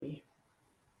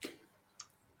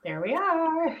There we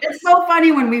are. It's so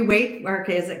funny when we wait.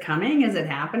 Okay, is it coming? Is it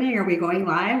happening? Are we going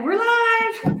live? We're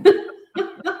live.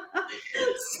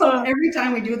 So every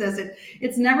time we do this,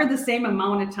 it's never the same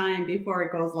amount of time before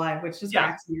it goes live, which just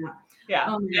cracks me up. Yeah.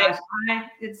 Oh my gosh.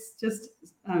 It's just,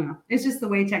 I don't know. It's just the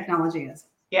way technology is.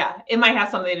 Yeah. It might have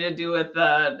something to do with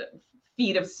the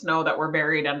feet of snow that we're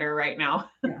buried under right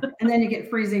now. Yeah. And then you get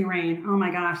freezing rain. Oh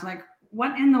my gosh. Like,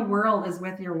 what in the world is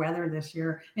with your weather this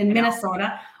year in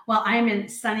Minnesota? Well, I'm in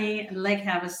sunny Lake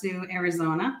Havasu,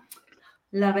 Arizona.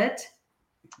 Love it.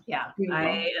 Yeah,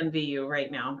 I envy you right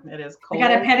now. It is cold. I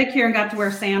got a pedicure and got to wear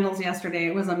sandals yesterday.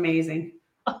 It was amazing.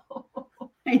 I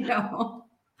know.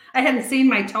 I hadn't seen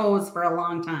my toes for a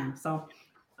long time. So,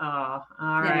 all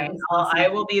right. Well, awesome. I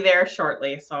will be there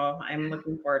shortly. So I'm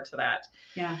looking forward to that.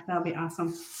 Yeah, that'll be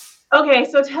awesome. Okay,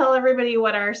 so tell everybody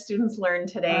what our students learned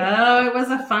today. Oh, it was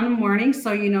a fun morning.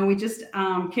 So, we just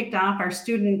kicked off our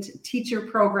student teacher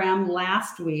program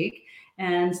last week.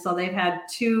 And so they've had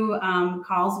 2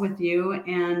 calls with you,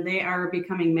 and they are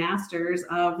becoming masters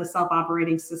of the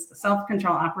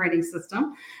self-control operating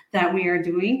system that we are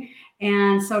doing.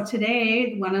 And so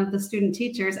today, one of the student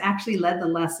teachers actually led the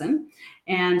lesson,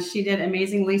 and she did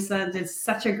amazing. Lisa did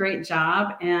such a great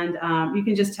job, and you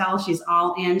can just tell she's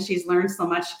all in. She's learned so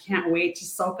much. She can't wait to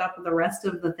soak up the rest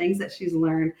of the things that she's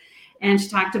learned. And she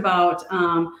talked about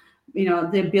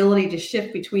the ability to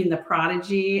shift between the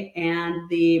prodigy and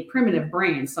the primitive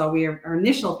brain. So our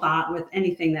initial thought with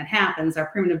anything that happens, our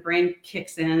primitive brain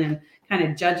kicks in and kind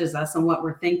of judges us on what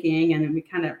we're thinking, and then we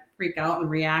kind of freak out and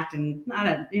react in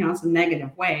it's a negative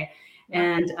way.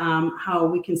 And how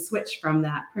we can switch from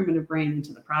that primitive brain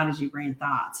into the prodigy brain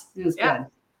thoughts. It was good.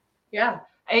 Yeah.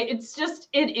 It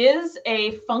is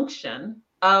a function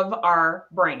of our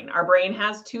brain. Our brain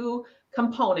has 2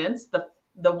 components.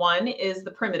 The one is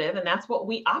the primitive, and that's what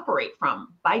we operate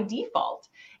from by default.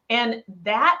 And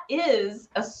that is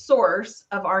a source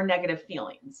of our negative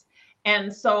feelings.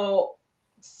 And so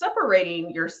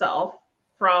separating yourself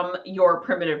from your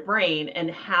primitive brain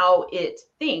and how it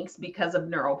thinks because of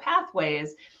neural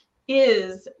pathways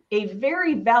is a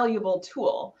very valuable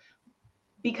tool.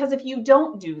 Because if you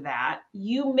don't do that,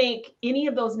 you make any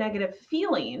of those negative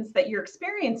feelings that you're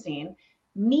experiencing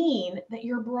mean that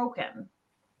you're broken,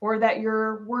 or that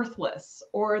you're worthless,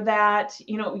 or that,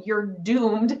 you're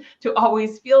doomed to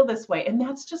always feel this way. And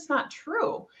that's just not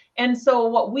true. And so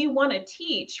what we want to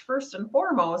teach first and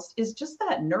foremost is just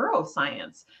that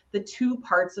neuroscience, the 2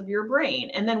 parts of your brain.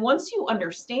 And then once you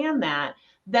understand that,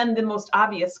 then the most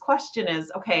obvious question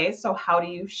is, okay, so how do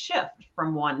you shift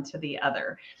from one to the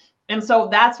other? And so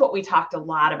that's what we talked a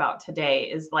lot about today,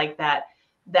 is like that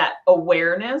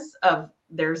awareness of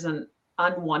there's an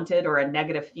unwanted or a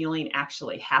negative feeling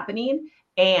actually happening,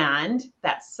 and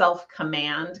that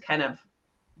self-command kind of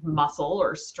muscle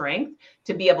or strength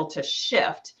to be able to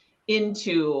shift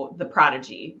into the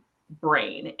prodigy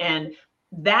brain. And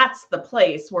that's the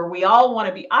place where we all want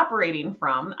to be operating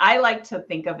from. I like to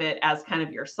think of it as kind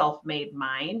of your self-made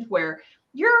mind, where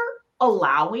you're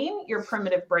allowing your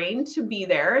primitive brain to be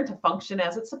there and to function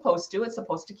as it's supposed to. It's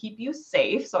supposed to keep you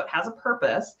safe, so it has a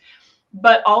purpose,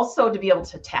 but also to be able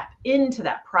to tap into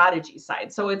that prodigy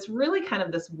side. So it's really kind of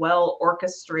this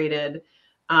well-orchestrated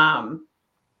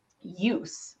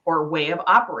use or way of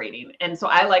operating. And so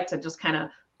I like to just kind of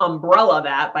umbrella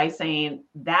that by saying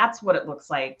that's what it looks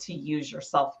like to use your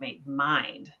self-made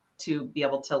mind to be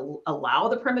able to allow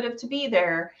the primitive to be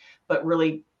there, but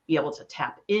really be able to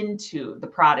tap into the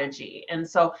prodigy. And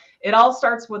so it all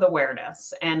starts with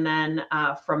awareness. And then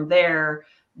from there,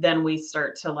 then we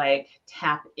start to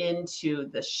tap into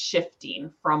the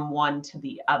shifting from one to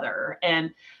the other. And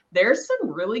there's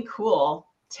some really cool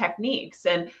techniques.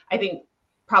 And I think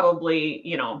probably,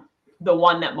 the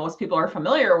one that most people are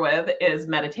familiar with is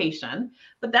meditation,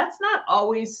 but that's not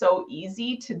always so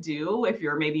easy to do if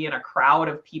you're maybe in a crowd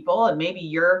of people and maybe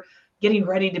you're getting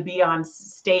ready to be on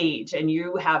stage and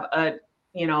you have an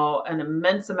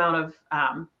immense amount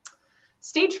of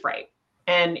stage fright.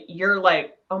 And you're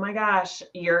like, oh my gosh,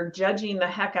 you're judging the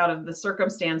heck out of the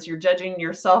circumstance. You're judging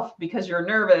yourself because you're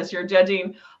nervous. You're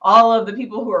judging all of the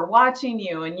people who are watching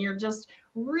you. And you're just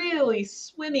really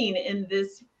swimming in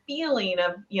this feeling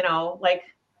of,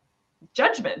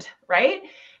 judgment, right?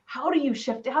 How do you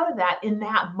shift out of that in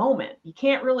that moment? You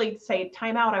can't really say,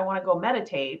 time out, I want to go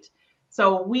meditate.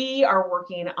 So we are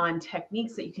working on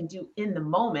techniques that you can do in the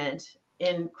moment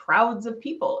in crowds of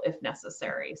people if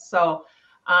necessary. So,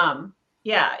 I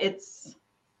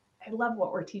love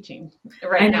what we're teaching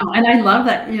right now. And I love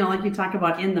that, like you talk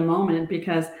about in the moment,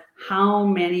 because how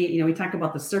many, we talk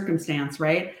about the circumstance,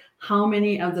 right? How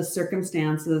many of the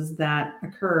circumstances that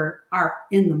occur are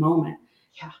in the moment?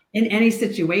 Yeah. In any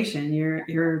situation,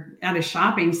 you're at a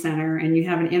shopping center and you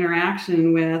have an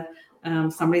interaction with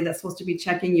somebody that's supposed to be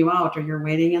checking you out, or you're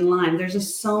waiting in line. There's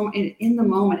just in the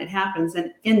moment it happens,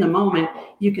 and in the moment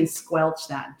you can squelch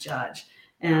that judge.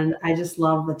 And I just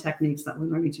love the techniques that we're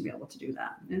going to be able to do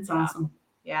that. It's awesome.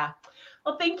 Yeah.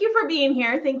 Well, thank you for being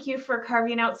here. Thank you for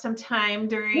carving out some time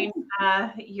during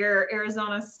your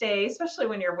Arizona stay, especially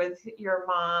when you're with your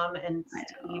mom and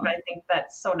Steve. I think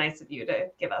that's so nice of you to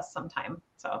give us some time.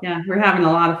 So yeah, we're having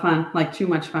a lot of fun, like too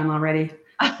much fun already.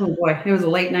 Oh boy, it was a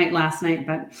late night last night,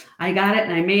 but I got it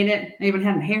and I made it. I even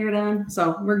had my hair done,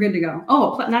 so we're good to go.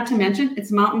 Oh, not to mention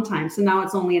it's mountain time, so now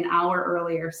it's only an hour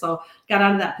earlier. So got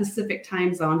out of that Pacific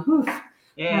time zone. Whew.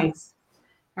 Yes.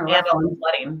 And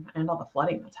all the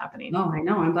flooding that's happening. Oh, I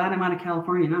know. I'm glad I'm out of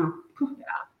California now.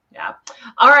 Yeah.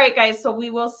 All right, guys. So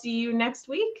we will see you next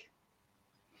week.